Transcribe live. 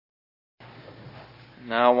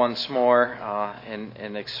Now once more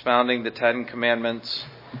in expounding the Ten Commandments,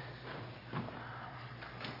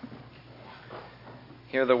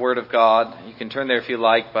 hear the Word of God. You can turn there if you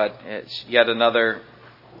like, but it's yet another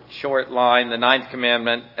short line. The Ninth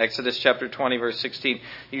Commandment, Exodus chapter 20, verse 16.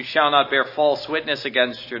 You shall not bear false witness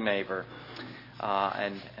against your neighbor.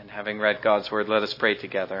 And having read God's Word, let us pray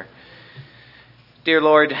together. Dear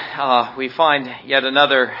Lord, we find yet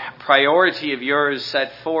another priority of yours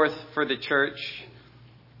set forth for the church.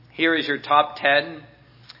 Here is your top 10.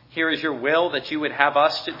 Here is your will that you would have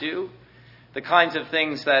us to do. The kinds of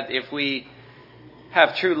things that if we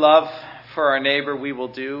have true love for our neighbor, we will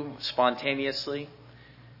do spontaneously.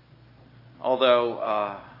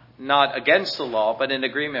 Although not against the law, but in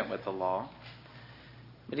agreement with the law.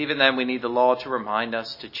 But even then, we need the law to remind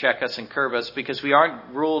us, to check us and curb us, because we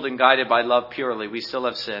aren't ruled and guided by love purely. We still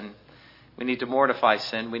have sin. We need to mortify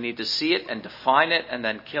sin. We need to see it and define it and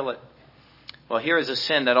then kill it. Well, here is a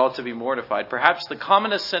sin that ought to be mortified. Perhaps the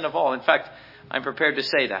commonest sin of all. In fact, I'm prepared to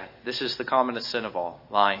say that. This is the commonest sin of all,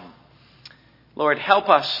 lying. Lord, help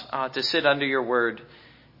us to sit under your word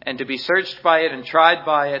and to be searched by it and tried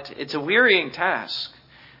by it. It's a wearying task,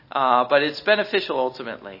 but it's beneficial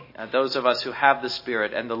ultimately. Those of us who have the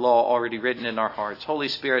Spirit and the law already written in our hearts. Holy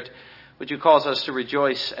Spirit, would you cause us to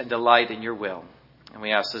rejoice and delight in your will? And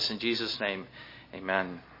we ask this in Jesus' name.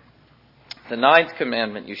 Amen. The Ninth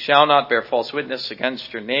Commandment, you shall not bear false witness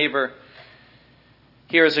against your neighbor.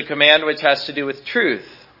 Here is a command which has to do with truth.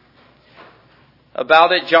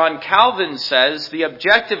 About it, John Calvin says, the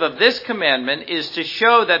objective of this commandment is to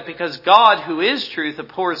show that because God, who is truth,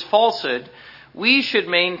 abhors falsehood, we should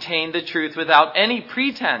maintain the truth without any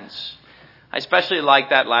pretense. I especially like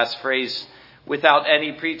that last phrase, without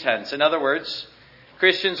any pretense. In other words,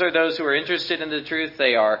 Christians are those who are interested in the truth.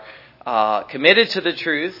 They are committed to the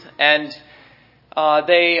truth, and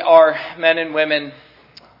they are men and women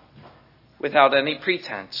without any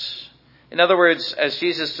pretense. In other words, as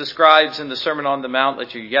Jesus describes in the Sermon on the Mount,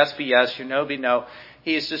 let your yes be yes, your no be no,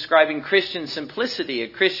 he is describing Christian simplicity. A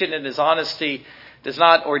Christian in his honesty does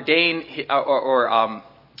not ordain,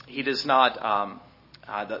 he does not,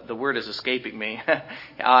 the word is escaping me,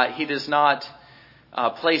 he does not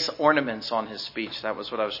place ornaments on his speech. That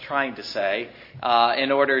was what I was trying to say,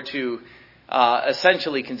 in order to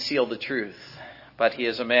essentially conceal the truth. But he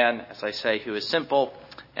is a man, as I say, who is simple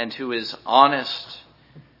and who is honest.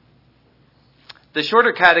 The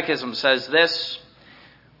Shorter Catechism says this: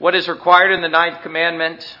 what is required in the Ninth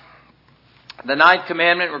Commandment? The Ninth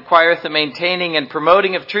Commandment requireth the maintaining and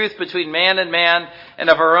promoting of truth between man and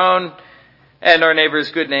of our own and our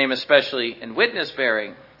neighbor's good name, especially in witness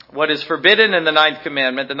bearing. What is forbidden in the Ninth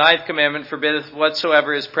Commandment? The Ninth Commandment forbiddeth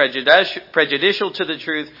whatsoever is prejudicial to the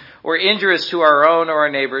truth or injurious to our own or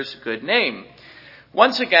our neighbor's good name.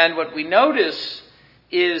 Once again, what we notice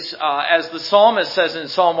is, as the psalmist says in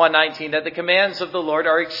Psalm 119, that the commands of the Lord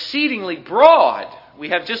are exceedingly broad. We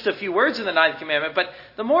have just a few words in the Ninth Commandment, but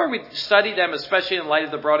the more we study them, especially in light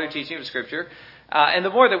of the broader teaching of Scripture, and the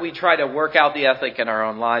more that we try to work out the ethic in our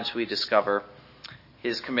own lives, we discover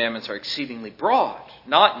his commandments are exceedingly broad,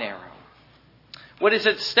 not narrow. What is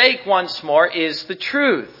at stake once more is the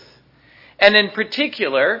truth. And in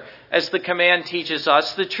particular, as the command teaches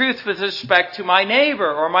us, the truth with respect to my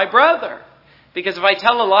neighbor or my brother. Because if I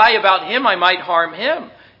tell a lie about him, I might harm him.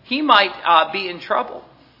 He might be in trouble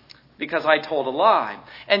because I told a lie.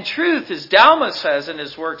 And truth, as Dalma says in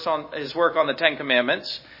his work on the Ten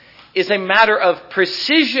Commandments, is a matter of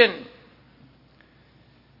precision.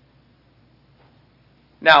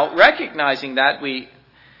 Now, recognizing that, we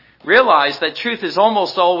realize that truth is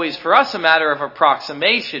almost always for us a matter of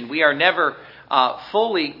approximation. We are never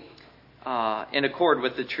fully in accord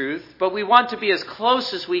with the truth, but we want to be as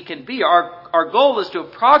close as we can be. Our goal is to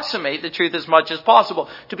approximate the truth as much as possible,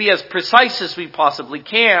 to be as precise as we possibly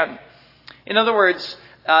can. In other words,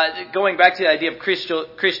 going back to the idea of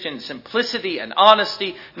Christian simplicity and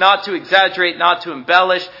honesty, not to exaggerate, not to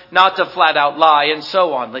embellish, not to flat out lie, and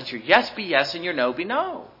so on. Let your yes be yes and your no be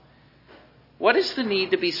no. What is the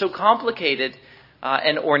need to be so complicated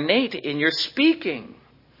and ornate in your speaking?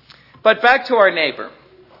 But back to our neighbor.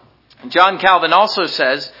 John Calvin also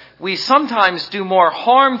says, we sometimes do more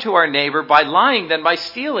harm to our neighbor by lying than by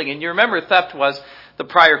stealing. And you remember theft was the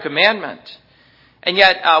prior commandment. And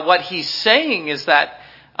yet what he's saying is that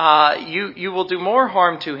you will do more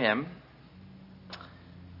harm to him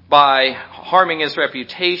by harming his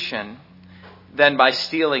reputation than by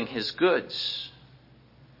stealing his goods.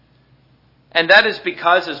 And that is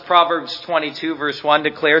because, as Proverbs 22 verse 1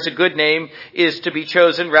 declares, a good name is to be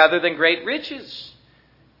chosen rather than great riches.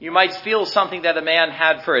 You might steal something that a man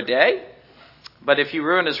had for a day, But if you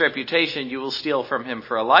ruin his reputation, you will steal from him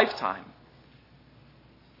for a lifetime.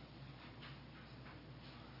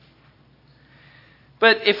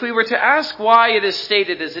 But if we were to ask why it is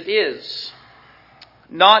stated as it is,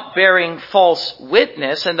 not bearing false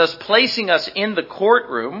witness and thus placing us in the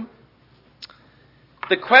courtroom,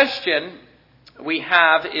 the question we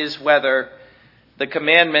have is whether the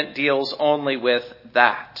commandment deals only with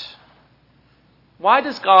that. Why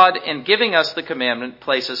does God, in giving us the commandment,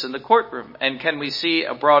 place us in the courtroom? And can we see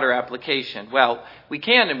a broader application? Well, we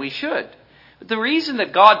can and we should. But the reason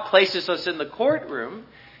that God places us in the courtroom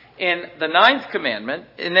in the Ninth Commandment,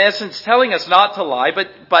 in essence telling us not to lie,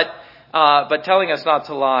 but telling us not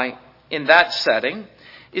to lie in that setting,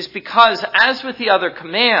 is because, as with the other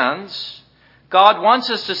commands, God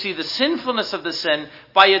wants us to see the sinfulness of the sin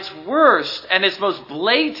by its worst and its most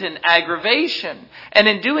blatant aggravation. And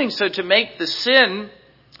in doing so, to make the sin,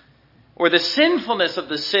 or the sinfulness of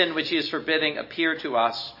the sin which he is forbidding, appear to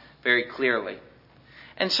us very clearly.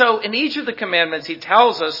 And so, in each of the commandments, he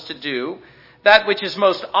tells us to do that which is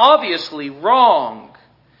most obviously wrong,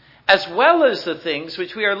 as well as the things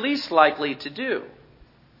which we are least likely to do.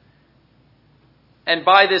 And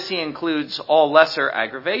by this he includes all lesser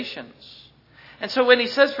aggravations. And so when he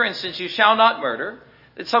says, for instance, you shall not murder,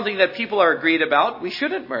 it's something that people are agreed about. We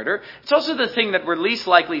shouldn't murder. It's also the thing that we're least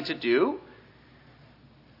likely to do.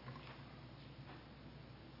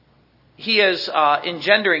 He is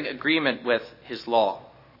engendering agreement with his law.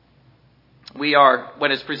 We are,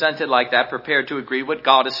 when it's presented like that, prepared to agree what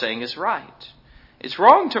God is saying is right. It's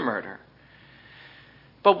wrong to murder.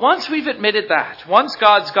 But once we've admitted that, once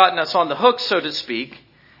God's gotten us on the hook, so to speak,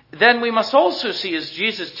 then we must also see, as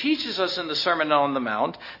Jesus teaches us in the Sermon on the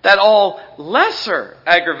Mount, that all lesser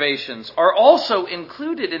aggravations are also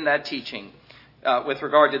included in that teaching. With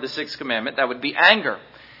regard to the sixth commandment, that would be anger,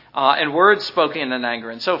 and words spoken in anger,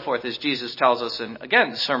 and so forth, as Jesus tells us in,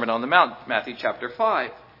 again, the Sermon on the Mount, Matthew chapter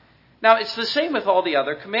 5. Now, it's the same with all the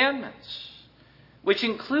other commandments, which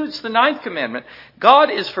includes the Ninth Commandment. God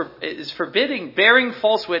is forbidding bearing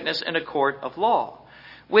false witness in a court of law,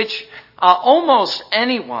 which almost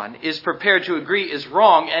anyone is prepared to agree is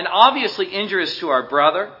wrong and obviously injurious to our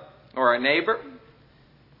brother or our neighbor.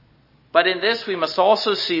 But in this, we must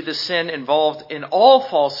also see the sin involved in all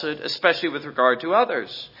falsehood, especially with regard to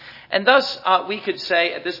others. And thus, we could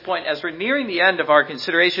say at this point, as we're nearing the end of our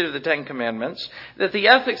consideration of the Ten Commandments, that the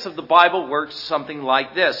ethics of the Bible works something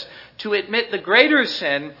like this. To admit the greater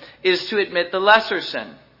sin is to admit the lesser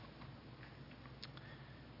sin.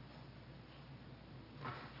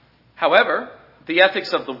 However, the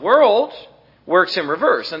ethics of the world works in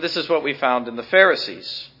reverse, and this is what we found in the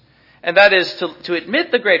Pharisees. And that is, to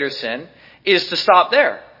admit the greater sin is to stop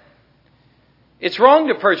there. It's wrong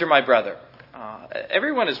to perjure my brother.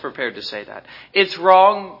 Everyone is prepared to say that. It's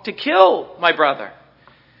wrong to kill my brother.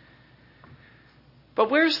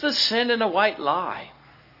 But where's the sin in a white lie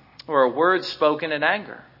or a word spoken in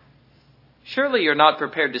anger? Surely you're not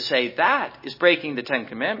prepared to say that is breaking the Ten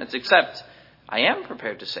Commandments, except I am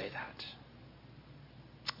prepared to say that.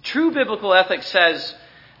 True biblical ethics says,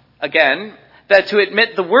 again, that to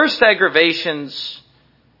admit the worst aggravations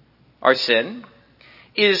are sin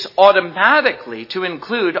is automatically to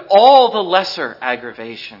include all the lesser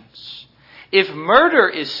aggravations. If murder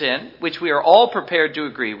is sin, which we are all prepared to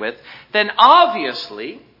agree with, then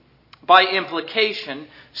obviously, by implication,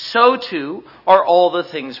 so too are all the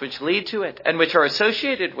things which lead to it and which are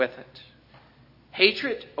associated with it.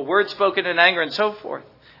 Hatred, a word spoken in anger, and so forth.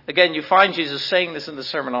 Again, you find Jesus saying this in the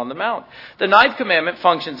Sermon on the Mount. The Ninth Commandment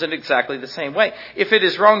functions in exactly the same way. If it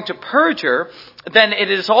is wrong to perjure, then it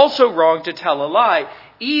is also wrong to tell a lie,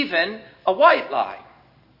 even a white lie.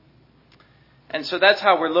 And so that's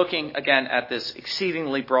how we're looking again at this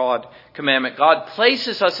exceedingly broad commandment. God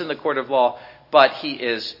places us in the court of law, but he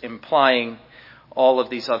is implying all of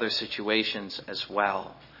these other situations as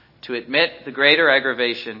well. To admit the greater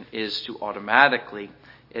aggravation is to automatically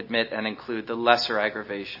admit and include the lesser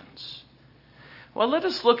aggravations. Well, let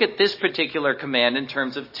us look at this particular command in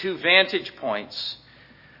terms of two vantage points.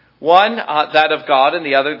 One, that of God, and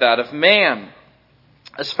the other, that of man.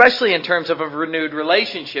 Especially in terms of a renewed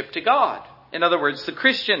relationship to God. In other words, the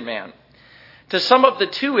Christian man. To sum up the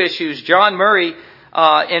two issues, John Murray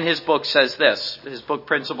in his book says this, his book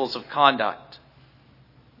Principles of Conduct,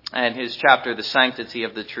 and his chapter, The Sanctity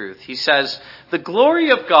of the Truth. He says, the glory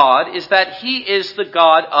of God is that he is the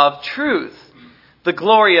God of truth. The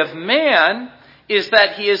glory of man is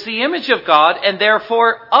that he is the image of God and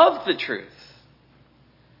therefore of the truth.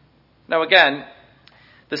 Now again,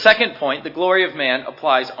 the second point, the glory of man,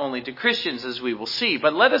 applies only to Christians, as we will see.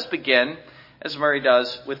 But let us begin, as Murray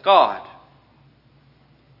does, with God.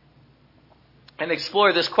 and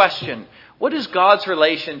explore this question. What is God's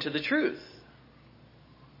relation to the truth?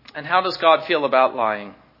 And how does God feel about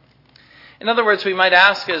lying? In other words, we might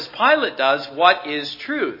ask, as Pilate does, what is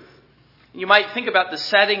truth? You might think about the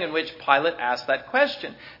setting in which Pilate asked that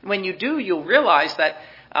question. And when you do, you'll realize that,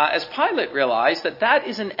 as Pilate realized, that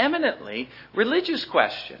is an eminently religious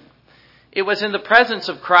question. It was in the presence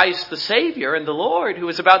of Christ the Savior and the Lord, who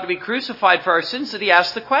was about to be crucified for our sins, that he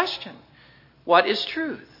asked the question, what is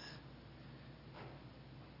truth?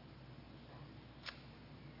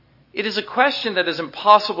 It is a question that is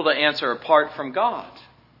impossible to answer apart from God.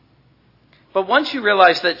 But once you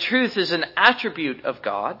realize that truth is an attribute of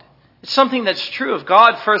God, it's something that's true of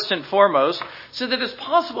God first and foremost, so that it's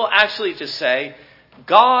possible actually to say,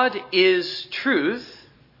 God is truth,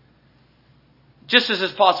 just as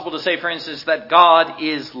it's possible to say, for instance, that God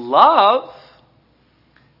is love,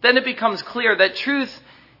 then it becomes clear that truth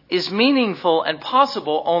is meaningful and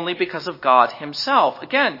possible only because of God himself.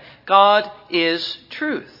 Again, God is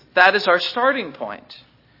truth. That is our starting point.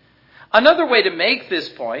 Another way to make this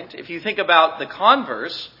point, if you think about the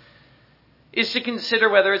converse, is to consider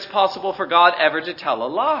whether it's possible for God ever to tell a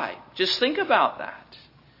lie. Just think about that.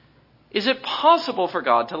 Is it possible for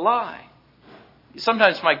God to lie?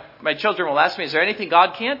 Sometimes my children will ask me, is there anything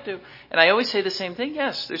God can't do? And I always say the same thing.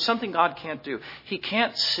 Yes, there's something God can't do. He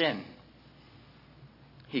can't sin.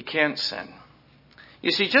 He can't sin.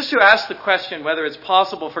 You see, just to ask the question whether it's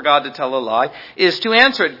possible for God to tell a lie is to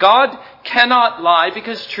answer it. God cannot lie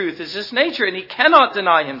because truth is his nature, and he cannot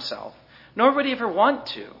deny himself, nor would he ever want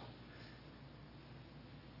to.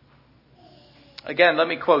 Again, let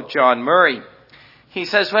me quote John Murray. He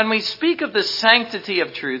says, when we speak of the sanctity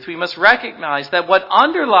of truth, we must recognize that what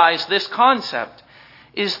underlies this concept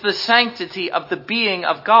is the sanctity of the being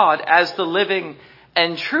of God as the living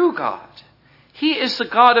and true God. He is the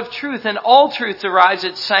God of truth, and all truth derives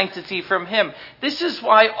its sanctity from him. This is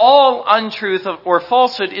why all untruth or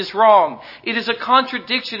falsehood is wrong. It is a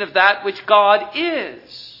contradiction of that which God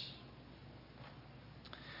is.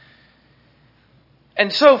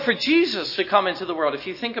 And so for Jesus to come into the world, if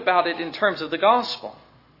you think about it in terms of the gospel,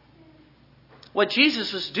 what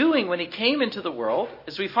Jesus was doing when he came into the world,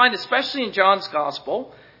 as we find especially in John's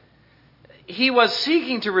gospel, he was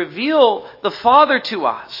seeking to reveal the Father to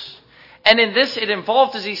us. And in this, it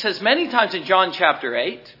involved, as he says many times in John chapter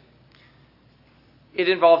 8, it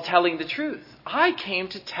involved telling the truth. I came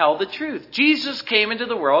to tell the truth. Jesus came into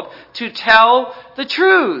the world to tell the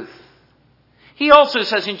truth. He also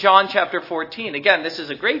says in John chapter 14, again, this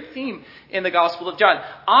is a great theme in the Gospel of John,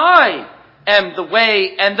 I am the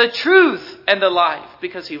way and the truth and the life,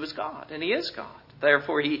 because he was God and he is God.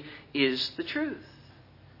 Therefore, he is the truth.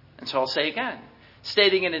 And so I'll say again,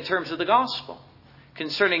 stating it in terms of the Gospel,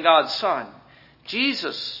 concerning God's Son,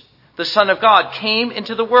 Jesus, the Son of God, came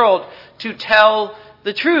into the world to tell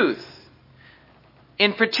the truth.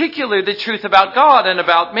 In particular, the truth about God and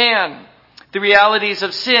about man, the realities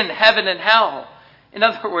of sin, heaven, and hell. In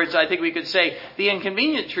other words, I think we could say the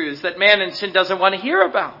inconvenient truths that man in sin doesn't want to hear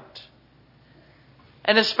about.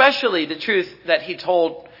 And especially the truth that he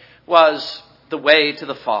told was the way to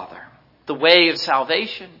the Father, the way of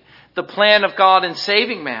salvation. The plan of God in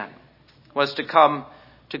saving man was to come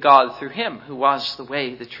to God through him, who was the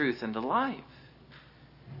way, the truth, and the life.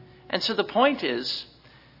 And so the point is,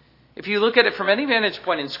 if you look at it from any vantage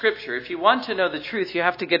point in Scripture, if you want to know the truth, you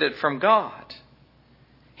have to get it from God.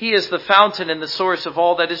 He is the fountain and the source of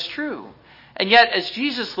all that is true. And yet, as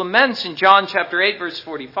Jesus laments in John chapter 8, verse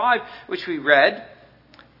 45, which we read,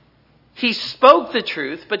 he spoke the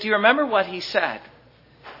truth, but do you remember what he said?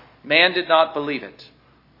 Man did not believe it.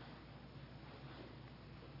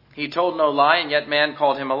 He told no lie, and yet man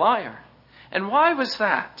called him a liar. And why was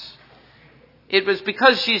that? It was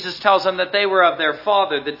because Jesus tells them that they were of their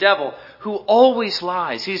father, the devil, who always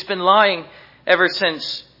lies. He's been lying ever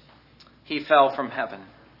since he fell from heaven.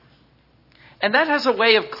 And that has a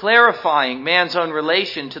way of clarifying man's own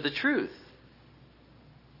relation to the truth.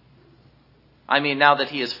 I mean, now that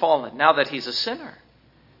he has fallen, now that he's a sinner.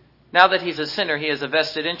 Now that he's a sinner, he has a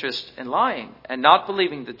vested interest in lying and not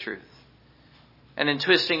believing the truth, and in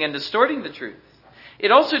twisting and distorting the truth.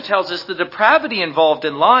 It also tells us the depravity involved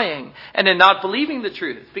in lying and in not believing the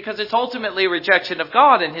truth, because it's ultimately a rejection of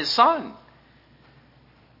God and his Son.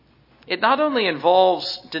 It not only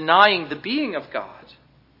involves denying the being of God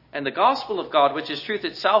and the gospel of God, which is truth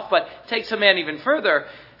itself, but takes a man even further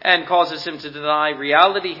and causes him to deny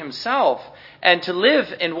reality himself and to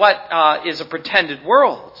live in what is a pretended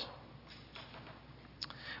world.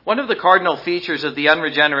 One of the cardinal features of the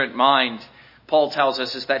unregenerate mind, Paul tells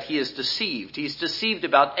us, is that he is deceived. He's deceived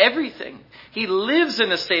about everything. He lives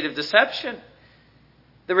in a state of deception.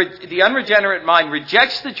 The unregenerate mind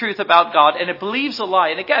rejects the truth about God and it believes a lie.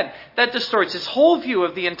 And again, that distorts its whole view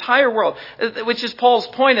of the entire world, which is Paul's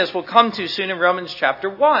point, as we'll come to soon in Romans chapter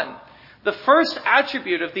 1. The first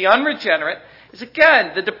attribute of the unregenerate is,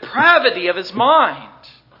 again, the depravity of his mind.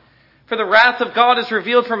 For the wrath of God is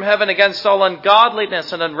revealed from heaven against all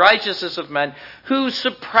ungodliness and unrighteousness of men who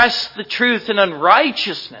suppress the truth in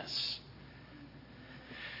unrighteousness.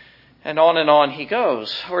 And on he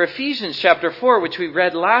goes. Or Ephesians chapter 4, which we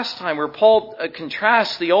read last time, where Paul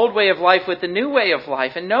contrasts the old way of life with the new way of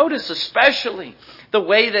life. And notice especially the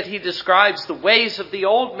way that he describes the ways of the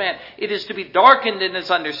old man. It is to be darkened in his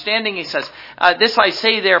understanding, he says. This I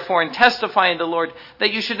say therefore and testify in the Lord,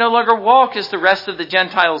 that you should no longer walk as the rest of the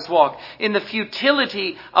Gentiles walk, in the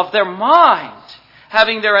futility of their mind,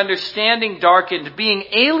 having their understanding darkened, being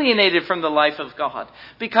alienated from the life of God,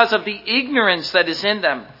 because of the ignorance that is in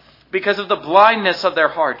them, because of the blindness of their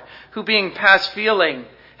heart, who being past feeling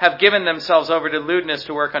have given themselves over to lewdness,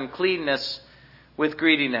 to work uncleanness with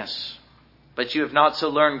greediness. But you have not so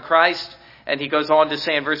learned Christ. And he goes on to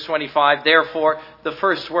say in verse 25, therefore, the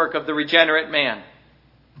first work of the regenerate man,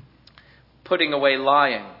 putting away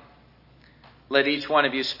lying. Let each one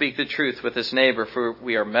of you speak the truth with his neighbor, for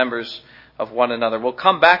we are members of one another. We'll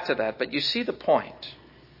come back to that, but you see the point.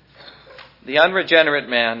 The unregenerate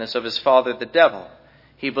man is of his father, the devil.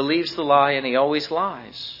 He believes the lie and he always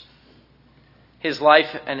lies. His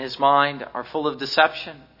life and his mind are full of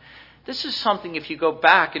deception. This is something, if you go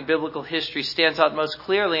back in biblical history, stands out most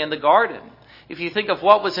clearly in the garden. If you think of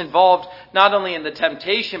what was involved not only in the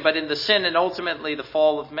temptation, but in the sin and ultimately the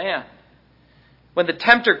fall of man. When the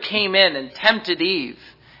tempter came in and tempted Eve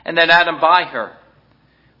and then Adam by her,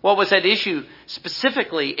 what was at issue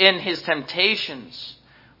specifically in his temptations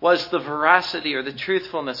was the veracity or the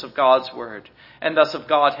truthfulness of God's word, and thus of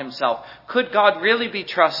God himself. Could God really be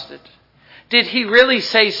trusted? Did he really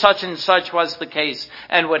say such and such was the case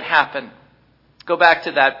and would happen? Go back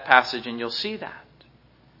to that passage and you'll see that.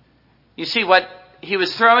 You see, what he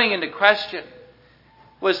was throwing into question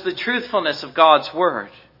was the truthfulness of God's word,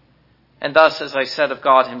 and thus, as I said, of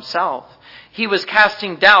God himself. He was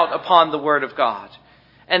casting doubt upon the word of God.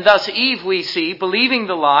 And thus Eve, we see, believing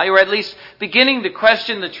the lie, or at least beginning to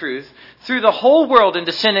question the truth, threw the whole world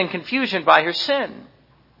into sin and confusion by her sin,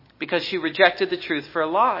 because she rejected the truth for a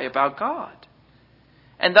lie about God.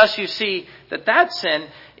 And thus you see that sin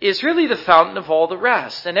is really the fountain of all the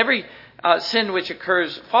rest. And every sin which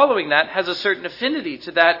occurs following that has a certain affinity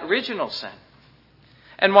to that original sin.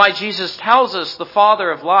 And why Jesus tells us the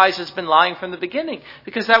father of lies has been lying from the beginning,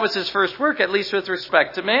 because that was his first work, at least with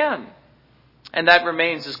respect to man. And that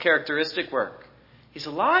remains his characteristic work. He's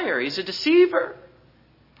a liar. He's a deceiver.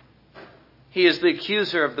 He is the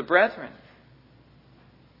accuser of the brethren.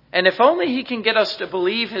 And if only he can get us to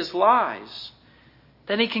believe his lies,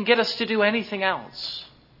 then he can get us to do anything else.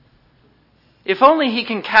 If only he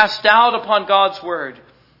can cast doubt upon God's word,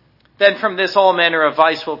 then from this all manner of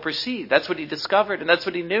vice will proceed. That's what he discovered, and that's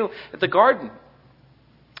what he knew at the garden.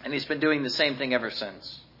 And he's been doing the same thing ever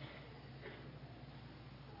since.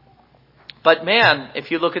 But man, if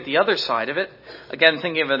you look at the other side of it, again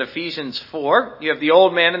thinking of it, Ephesians 4, you have the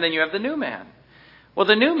old man and then you have the new man. Well,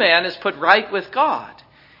 the new man is put right with God.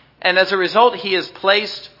 And as a result, he is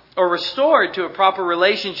placed or restored to a proper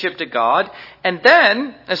relationship to God. And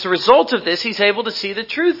then, as a result of this, he's able to see the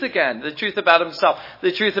truth again. The truth about himself,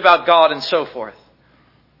 the truth about God, and so forth.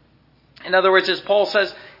 In other words, as Paul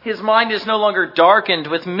says, his mind is no longer darkened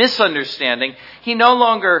with misunderstanding. He no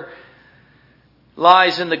longer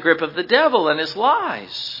lies in the grip of the devil and his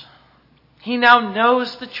lies. He now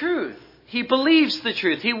knows the truth. He believes the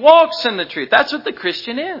truth. He walks in the truth. That's what the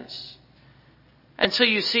Christian is. And so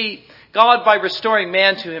you see, God, by restoring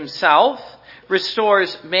man to himself,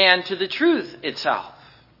 restores man to the truth itself.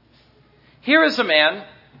 Here is a man,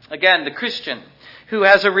 again, the Christian, who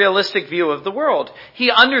has a realistic view of the world.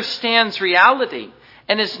 He understands reality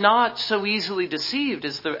and is not so easily deceived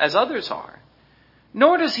as others are.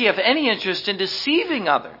 Nor does he have any interest in deceiving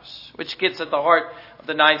others, which gets at the heart of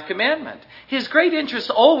the Ninth Commandment. His great interest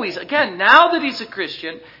always, again, now that he's a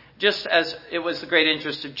Christian, just as it was the great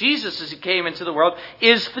interest of Jesus as he came into the world,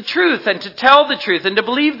 is the truth, and to tell the truth, and to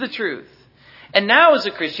believe the truth. And now as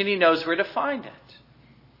a Christian, he knows where to find it.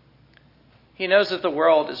 He knows that the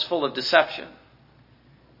world is full of deception.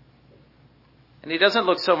 And he doesn't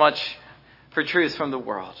look so much for truth from the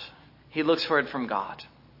world. He looks for it from God.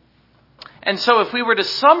 And so if we were to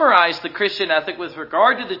summarize the Christian ethic with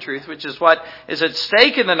regard to the truth, which is what is at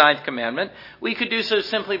stake in the Ninth Commandment, we could do so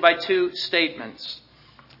simply by two statements.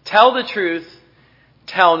 Tell the truth,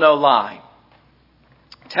 tell no lie.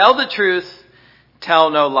 Tell the truth, tell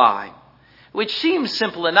no lie. which seems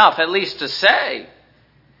simple enough, at least to say.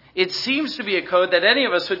 It seems to be a code that any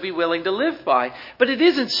of us would be willing to live by, but it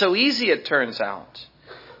isn't so easy, it turns out.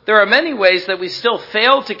 There are many ways that we still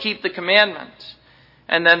fail to keep the commandment.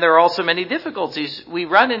 And then there are also many difficulties we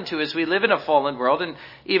run into as we live in a fallen world, and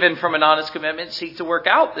even from an honest commitment seek to work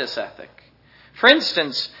out this ethic. For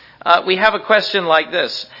instance, we have a question like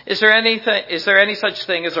this. Is there any such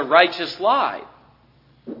thing as a righteous lie?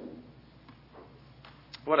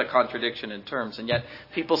 What a contradiction in terms, and yet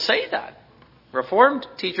people say that. Reformed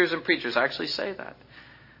teachers and preachers actually say that.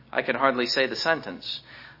 I can hardly say the sentence.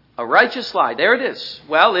 A righteous lie. There it is.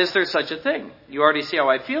 Well, is there such a thing? You already see how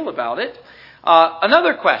I feel about it.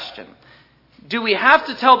 Another question. Do we have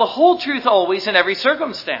to tell the whole truth always in every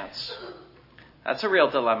circumstance? That's a real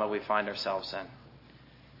dilemma we find ourselves in.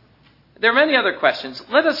 There are many other questions.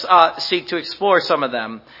 Let us seek to explore some of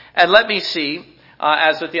them. And let me see,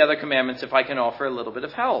 as with the other commandments, if I can offer a little bit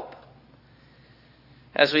of help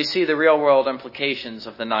as we see the real-world implications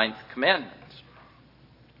of the Ninth Commandment.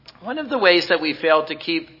 One of the ways that we fail to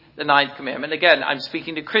keep the Ninth Commandment, again, I'm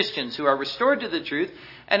speaking to Christians who are restored to the truth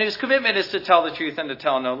and whose commitment is to tell the truth and to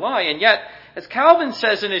tell no lie. And yet, as Calvin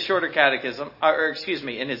says in his shorter catechism,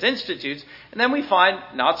 in his Institutes, and then we find,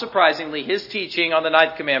 not surprisingly, his teaching on the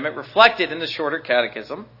Ninth Commandment reflected in the shorter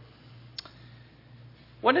catechism.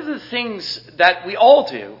 One of the things that we all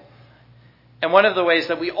do, and one of the ways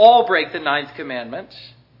that we all break the Ninth Commandment,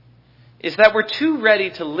 is that we're too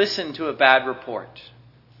ready to listen to a bad report.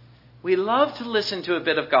 We love to listen to a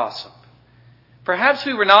bit of gossip. Perhaps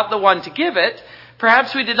we were not the one to give it.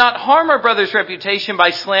 Perhaps we did not harm our brother's reputation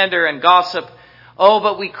by slander and gossip. Oh,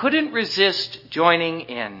 but we couldn't resist joining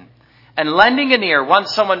in and lending an ear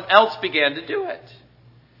once someone else began to do it.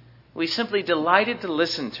 We simply delighted to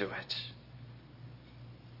listen to it.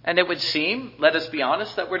 And it would seem, let us be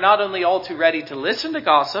honest, that we're not only all too ready to listen to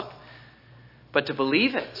gossip, but to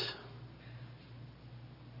believe it.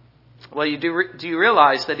 Well, do you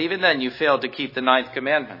realize that even then you failed to keep the Ninth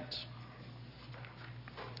Commandment?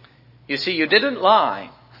 You see, you didn't lie,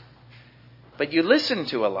 but you listened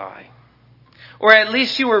to a lie. Or at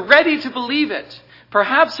least you were ready to believe it.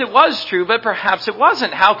 Perhaps it was true, but perhaps it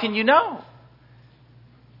wasn't. How can you know?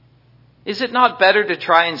 Is it not better to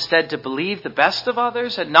try instead to believe the best of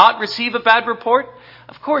others and not receive a bad report?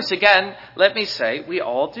 Of course, again, let me say, we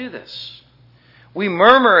all do this. We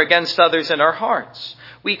murmur against others in our hearts.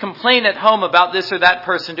 We complain at home about this or that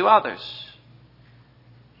person to others.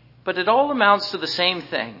 But it all amounts to the same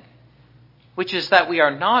thing, which is that we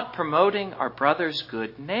are not promoting our brother's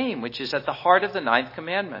good name, which is at the heart of the Ninth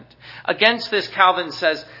Commandment. Against this, Calvin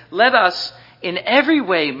says, let us in every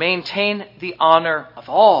way maintain the honor of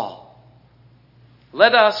all.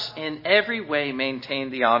 Let us in every way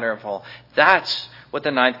maintain the honor of all. That's what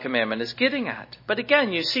the Ninth Commandment is getting at. But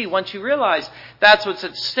again, you see, once you realize that's what's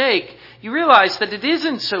at stake, you realize that it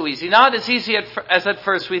isn't so easy, not as easy as at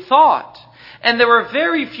first we thought. And there are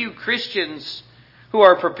very few Christians who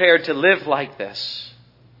are prepared to live like this.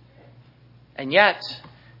 And yet,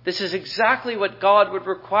 this is exactly what God would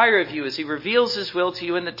require of you as he reveals his will to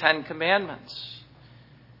you in the Ten Commandments.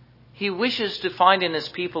 He wishes to find in his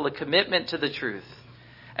people a commitment to the truth,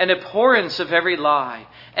 an abhorrence of every lie,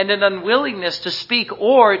 and an unwillingness to speak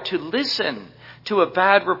or to listen to a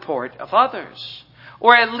bad report of others,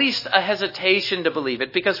 or at least a hesitation to believe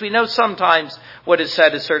it, because we know sometimes what is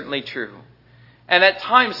said is certainly true. And at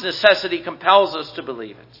times necessity compels us to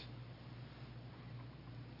believe it.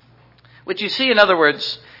 What you see, in other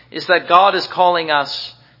words, is that God is calling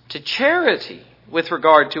us to charity with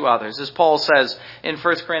regard to others. As Paul says in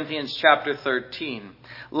 1 Corinthians chapter 13,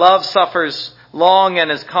 love suffers long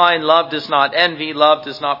and is kind. Love does not envy. Love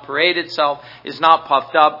does not parade itself, is not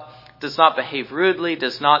puffed up, does not behave rudely,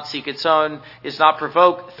 does not seek its own, is not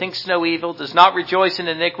provoked, thinks no evil, does not rejoice in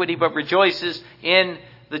iniquity, but rejoices in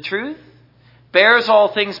the truth, bears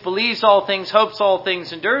all things, believes all things, hopes all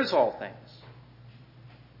things, endures all things.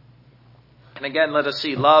 And again, let us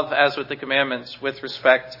see love as with the commandments with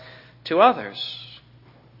respect to others.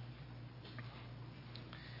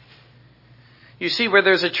 You see, where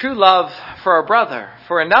there's a true love for our brother,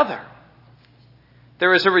 for another,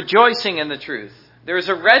 there is a rejoicing in the truth. There is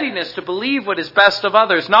a readiness to believe what is best of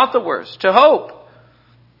others, not the worst, to hope,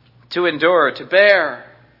 to endure, to bear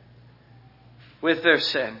with their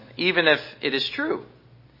sin, even if it is true.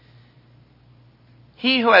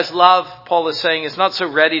 He who has love, Paul is saying, is not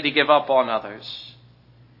so ready to give up on others.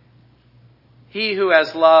 He who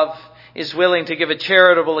has love is willing to give a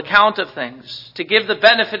charitable account of things, to give the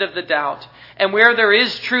benefit of the doubt, and where there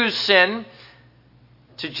is true sin,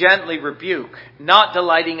 to gently rebuke, not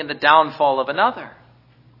delighting in the downfall of another.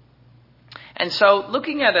 And so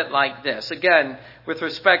looking at it like this, again, with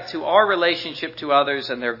respect to our relationship to others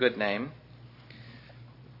and their good name,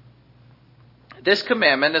 this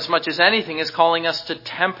commandment, as much as anything, is calling us to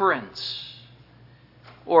temperance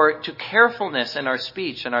or to carefulness in our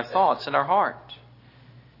speech and our thoughts and our heart.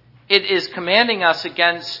 It is commanding us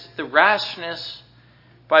against the rashness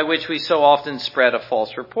by which we so often spread a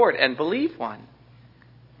false report and believe one.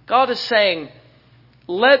 God is saying,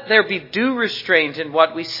 let there be due restraint in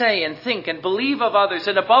what we say and think and believe of others.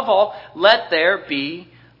 And above all, let there be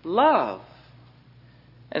love.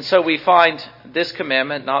 And so we find this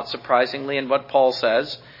commandment, not surprisingly, in what Paul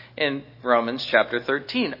says in Romans chapter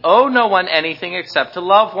 13. Owe no one anything except to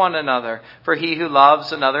love one another. For he who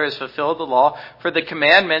loves another has fulfilled the law. For the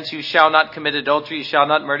commandments, you shall not commit adultery, you shall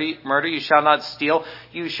not murder, you shall not steal,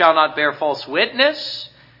 you shall not bear false witness,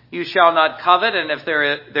 you shall not covet. And if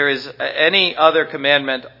there is any other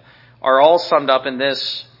commandment, are all summed up in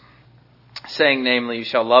this saying, namely, you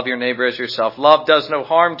shall love your neighbor as yourself. Love does no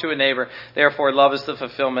harm to a neighbor. Therefore, love is the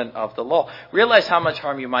fulfillment of the law. Realize how much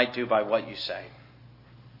harm you might do by what you say.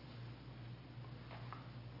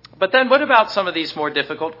 But then what about some of these more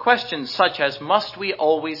difficult questions, such as, must we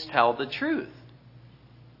always tell the truth?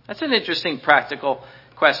 That's an interesting practical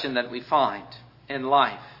question that we find in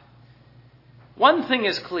life. One thing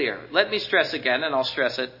is clear. Let me stress again, and I'll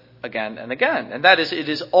stress it again and again. And that is, it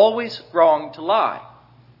is always wrong to lie.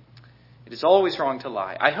 It is always wrong to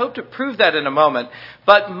lie. I hope to prove that in a moment.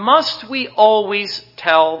 But must we always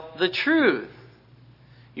tell the truth?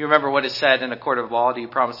 You remember what is said in a court of law. Do you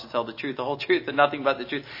promise to tell the truth, the whole truth, and nothing but the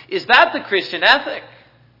truth? Is that the Christian ethic?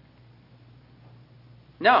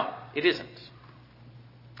 No, it isn't.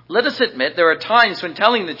 Let us admit there are times when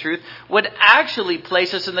telling the truth would actually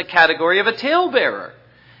place us in the category of a talebearer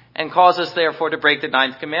and cause us, therefore, to break the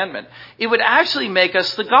Ninth Commandment. It would actually make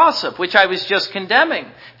us the gossip, which I was just condemning.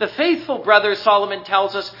 The faithful brother, Solomon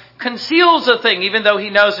tells us, conceals a thing even though he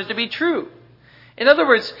knows it to be true. In other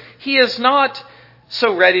words, he is not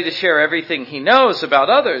so ready to share everything he knows about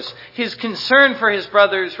others. His concern for his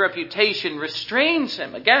brother's reputation restrains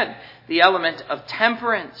him. Again, the element of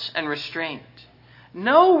temperance and restraint.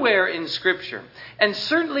 Nowhere in Scripture, and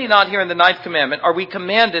certainly not here in the Ninth Commandment, are we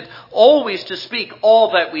commanded always to speak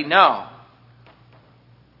all that we know.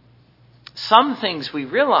 Some things we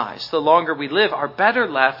realize, the longer we live, are better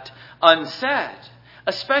left unsaid,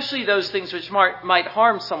 especially those things which might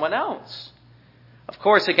harm someone else. Of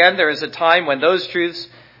course, again, there is a time when those truths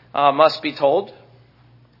must be told,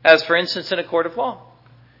 as for instance in a court of law.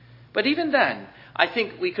 But even then, I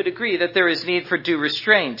think we could agree that there is need for due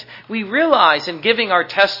restraint. We realize in giving our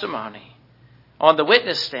testimony on the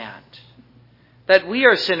witness stand that we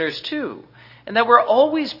are sinners too, and that we're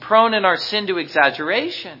always prone in our sin to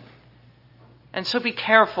exaggeration. And so be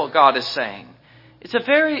careful, God is saying. It's a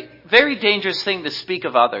very, very dangerous thing to speak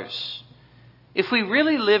of others. If we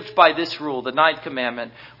really lived by this rule, the Ninth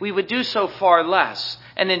Commandment, we would do so far less,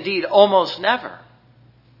 and indeed almost never.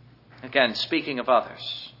 Again, speaking of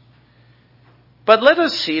others. But let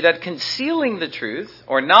us see that concealing the truth,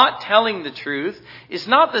 or not telling the truth, is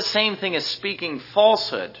not the same thing as speaking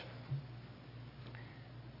falsehood.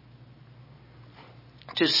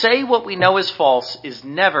 To say what we know is false is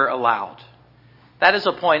never allowed. That is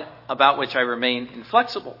a point about which I remain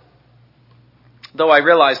inflexible, though I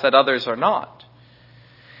realize that others are not.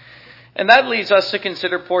 And that leads us to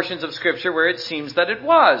consider portions of Scripture where it seems that it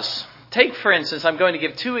was. Take, for instance, I'm going to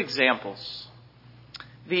give two examples.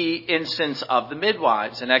 The instance of the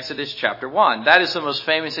midwives in Exodus chapter 1. That is the most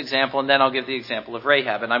famous example, and then I'll give the example of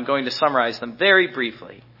Rahab, and I'm going to summarize them very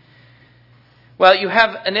briefly. Well, you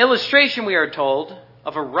have an illustration, we are told,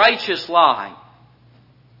 of a righteous lie,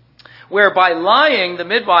 where by lying, the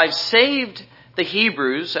midwives saved the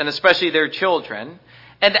Hebrews, and especially their children,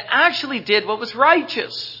 and actually did what was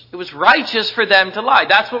righteous. It was righteous for them to lie.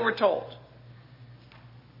 That's what we're told.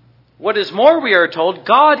 What is more, we are told,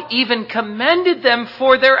 God even commended them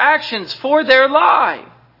for their actions, for their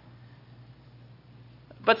lie.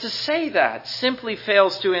 But to say that simply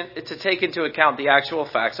fails to take into account the actual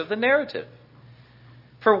facts of the narrative.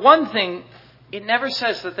 For one thing, it never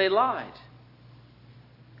says that they lied.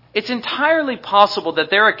 It's entirely possible that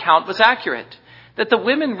their account was accurate, that the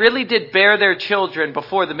women really did bear their children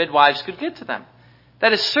before the midwives could get to them.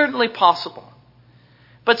 That is certainly possible.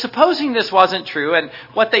 But supposing this wasn't true, and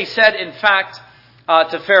what they said, in fact,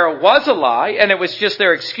 to Pharaoh was a lie, and it was just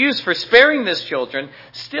their excuse for sparing these children,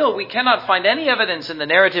 still we cannot find any evidence in the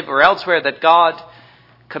narrative or elsewhere that God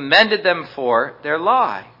commended them for their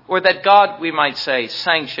lie, or that God, we might say,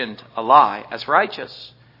 sanctioned a lie as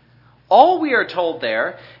righteous. All we are told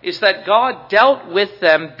there is that God dealt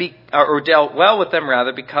well with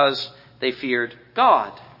them because they feared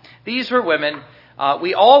God. These were women,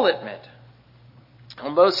 we all admit,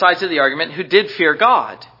 on both sides of the argument, who did fear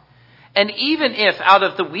God. And even if out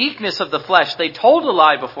of the weakness of the flesh they told a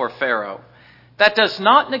lie before Pharaoh, that does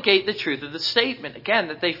not negate the truth of the statement, again,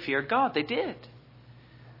 that they feared God. They did.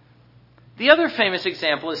 The other famous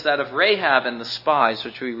example is that of Rahab and the spies,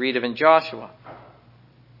 which we read of in Joshua.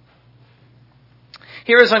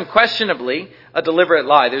 Here is unquestionably a deliberate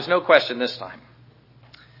lie. There's no question this time.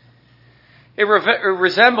 It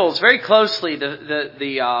resembles very closely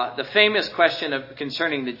the famous question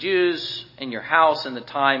concerning the Jews in your house in the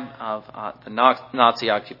time of the Nazi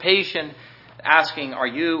occupation, asking, are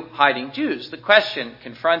you hiding Jews? The question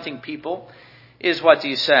confronting people is, what do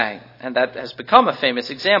you say? And that has become a famous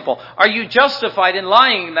example. Are you justified in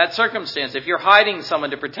lying in that circumstance? If you're hiding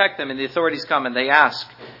someone to protect them and the authorities come and they ask,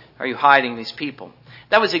 are you hiding these people?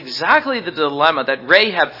 That was exactly the dilemma that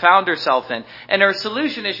Rahab found herself in. And her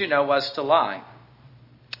solution, as you know, was to lie.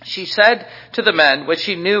 She said to the men what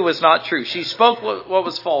she knew was not true. She spoke what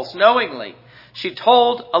was false knowingly. She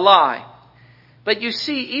told a lie. But you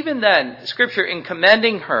see, even then, Scripture, in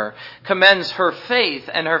commending her, commends her faith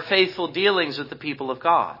and her faithful dealings with the people of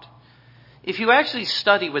God. If you actually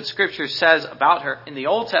study what Scripture says about her in the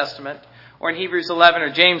Old Testament, or in Hebrews 11 or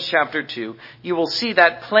James chapter 2, you will see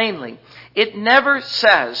that plainly. It never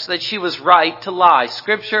says that she was right to lie.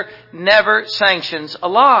 Scripture never sanctions a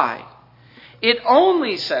lie. It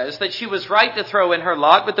only says that she was right to throw in her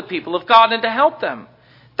lot with the people of God and to help them.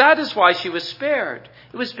 That is why she was spared.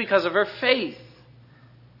 It was because of her faith.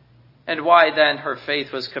 And why then her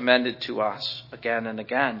faith was commended to us again and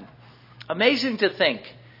again. Amazing to think.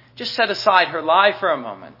 Just set aside her lie for a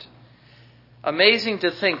moment. Amazing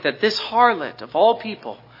to think that this harlot of all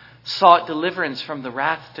people sought deliverance from the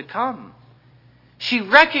wrath to come. She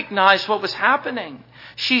recognized what was happening.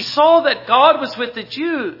 She saw that God was with the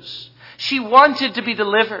Jews. She wanted to be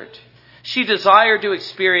delivered. She desired to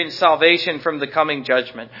experience salvation from the coming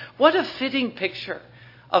judgment. What a fitting picture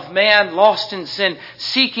of man lost in sin,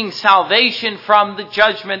 seeking salvation from the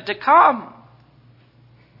judgment to come.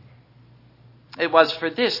 It was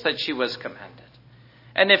for this that she was commended.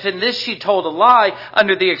 And if in this she told a lie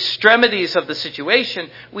under the extremities of the situation,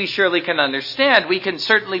 we surely can understand. We can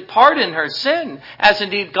certainly pardon her sin, as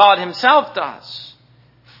indeed God himself does.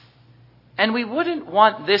 And we wouldn't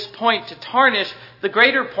want this point to tarnish the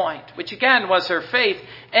greater point, which again was her faith,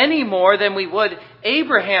 any more than we would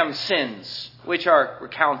Abraham's sins, which are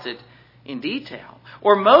recounted in detail,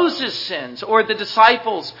 or Moses' sins, or the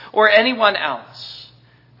disciples, or anyone else.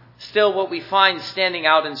 Still, what we find standing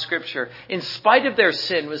out in Scripture, in spite of their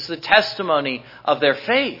sin, was the testimony of their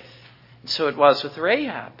faith. And so it was with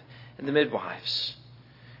Rahab and the midwives.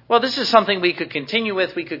 Well, this is something we could continue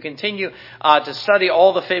with. We could continue to study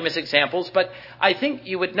all the famous examples. But I think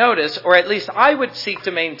you would notice, or at least I would seek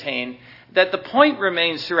to maintain, that the point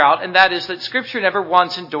remains throughout, and that is that Scripture never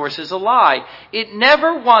once endorses a lie. It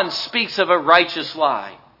never once speaks of a righteous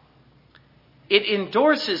lie. It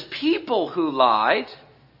endorses people who lied,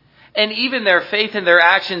 and even their faith and their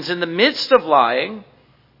actions in the midst of lying.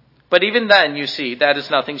 But even then, you see, that is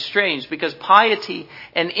nothing strange, because piety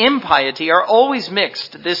and impiety are always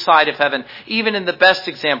mixed this side of heaven, even in the best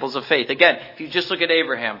examples of faith. Again, if you just look at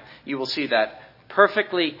Abraham, you will see that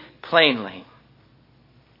perfectly plainly.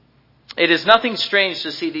 It is nothing strange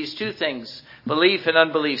to see these two things, belief and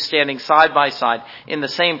unbelief, standing side by side in the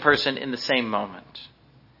same person in the same moment.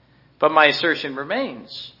 But my assertion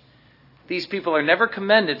remains. These people are never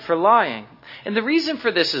commended for lying. And the reason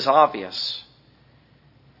for this is obvious.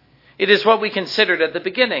 It is what we considered at the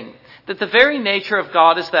beginning, that the very nature of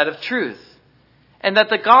God is that of truth, and that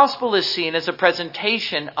the gospel is seen as a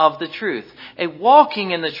presentation of the truth, a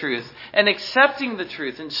walking in the truth, and accepting the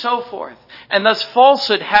truth, and so forth. And thus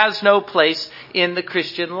falsehood has no place in the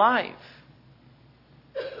Christian life.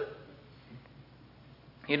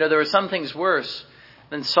 You know, there are some things worse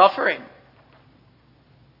than suffering.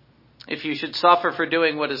 If you should suffer for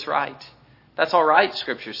doing what is right, that's all right,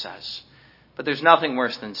 Scripture says. But there's nothing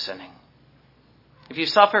worse than sinning. If you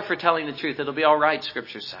suffer for telling the truth, it'll be all right,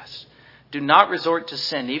 Scripture says. Do not resort to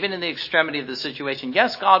sin, even in the extremity of the situation.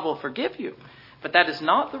 Yes, God will forgive you, but that is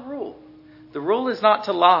not the rule. The rule is not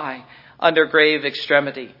to lie under grave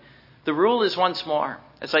extremity. The rule is, once more,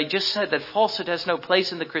 as I just said, that falsehood has no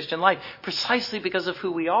place in the Christian life, precisely because of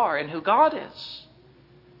who we are and who God is.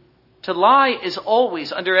 To lie is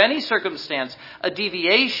always, under any circumstance, a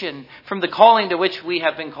deviation from the calling to which we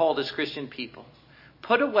have been called as Christian people.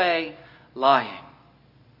 Put away lying.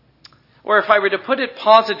 Or if I were to put it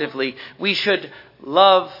positively, we should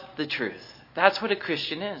love the truth. That's what a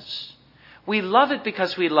Christian is. We love it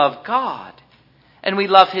because we love God. And we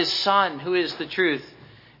love his Son, who is the truth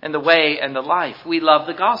and the way and the life. We love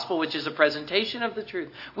the gospel, which is a presentation of the truth.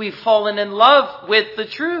 We've fallen in love with the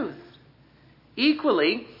truth.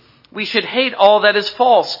 Equally, we should hate all that is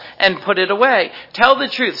false and put it away. Tell the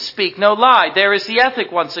truth, speak no lie. There is the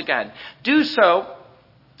ethic once again. Do so,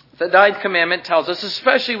 the Ninth Commandment tells us,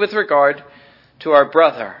 especially with regard to our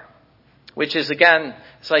brother, which is, again,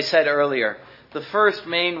 as I said earlier, the first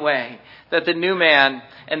main way that the new man,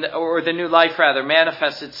 or the new life rather,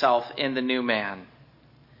 manifests itself in the new man.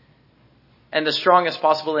 And the strongest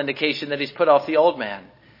possible indication that he's put off the old man,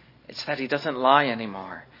 it's that he doesn't lie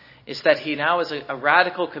anymore. It's that he now has a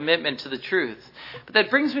radical commitment to the truth. But that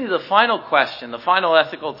brings me to the final question, the final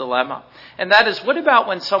ethical dilemma. And that is, what about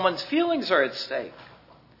when someone's feelings are at stake?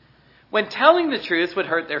 When telling the truth would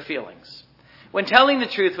hurt their feelings. When telling the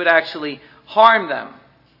truth would actually harm them.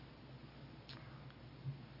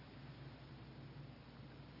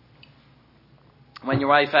 When your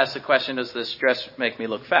wife asks the question, does this dress make me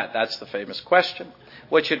look fat? That's the famous question.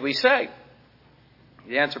 What should we say?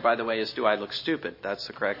 The answer, by the way, is, do I look stupid? That's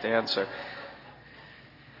the correct answer.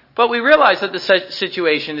 But we realize that the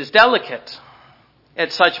situation is delicate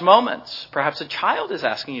at such moments. Perhaps a child is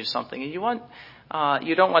asking you something and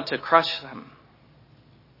you don't want to crush them.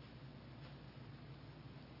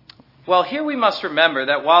 Well, here we must remember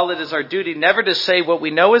that while it is our duty never to say what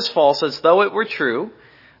we know is false as though it were true,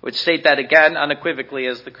 which state that again unequivocally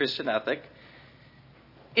as the Christian ethic,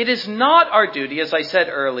 it is not our duty, as I said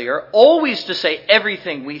earlier, always to say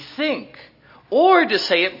everything we think, or to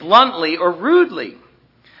say it bluntly or rudely.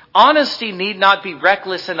 Honesty need not be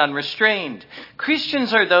reckless and unrestrained.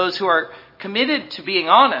 Christians are those who are committed to being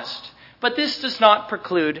honest, but this does not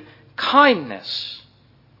preclude kindness.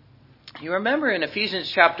 You remember in Ephesians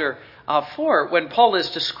chapter 4, when Paul is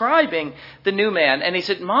describing the new man, and he's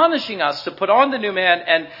admonishing us to put on the new man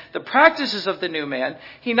and the practices of the new man,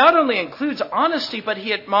 he not only includes honesty, but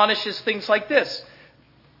he admonishes things like this.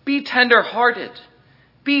 Be tender-hearted.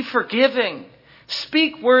 Be forgiving.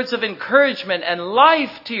 Speak words of encouragement and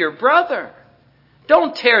life to your brother.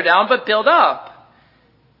 Don't tear down, but build up.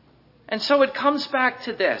 And so it comes back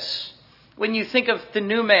to this. When you think of the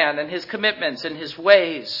new man and his commitments and his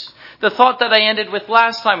ways, the thought that I ended with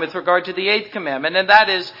last time with regard to the Eighth Commandment, and that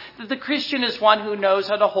is that the Christian is one who knows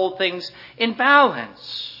how to hold things in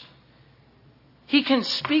balance. He can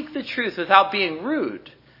speak the truth without being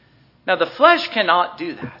rude. Now, the flesh cannot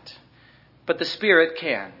do that, but the Spirit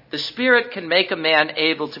can. The Spirit can make a man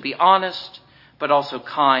able to be honest, but also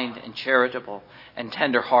kind and charitable and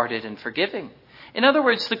tender-hearted and forgiving. In other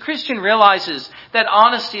words, the Christian realizes that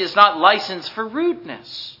honesty is not license for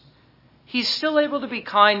rudeness. He's still able to be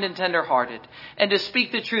kind and tender-hearted and to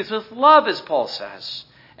speak the truth with love, as Paul says,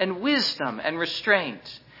 and wisdom and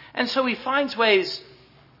restraint. And so he finds ways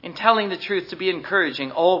in telling the truth to be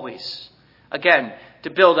encouraging always. Again, to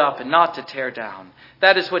build up and not to tear down.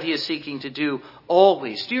 That is what he is seeking to do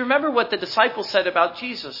always. Do you remember what the disciples said about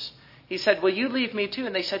Jesus? He said, will you leave me too?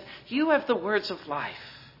 And they said, you have the words of life.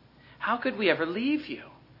 How could we ever leave you?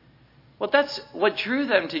 Well, that's what drew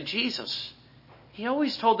them to Jesus. He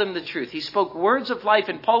always told them the truth. He spoke words of life.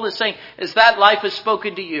 And Paul is saying, as that life is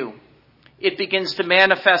spoken to you, it begins to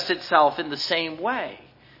manifest itself in the same way.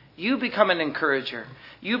 You become an encourager.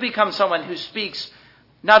 You become someone who speaks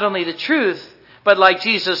not only the truth, but like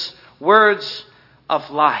Jesus, words of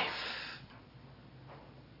life.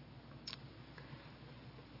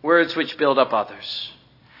 Words which build up others.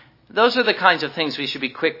 Those are the kinds of things we should be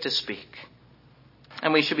quick to speak.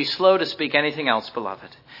 And we should be slow to speak anything else,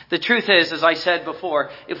 beloved. The truth is, as I said before,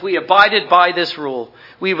 if we abided by this rule,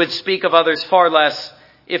 we would speak of others far less,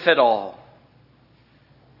 if at all.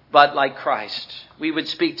 But like Christ, we would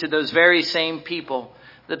speak to those very same people,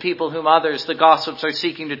 the people whom others, the gossips, are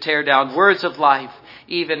seeking to tear down, words of life,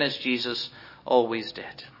 even as Jesus always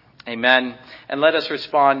did. Amen. And let us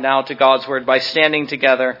respond now to God's word by standing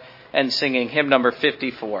together and singing hymn number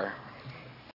 54.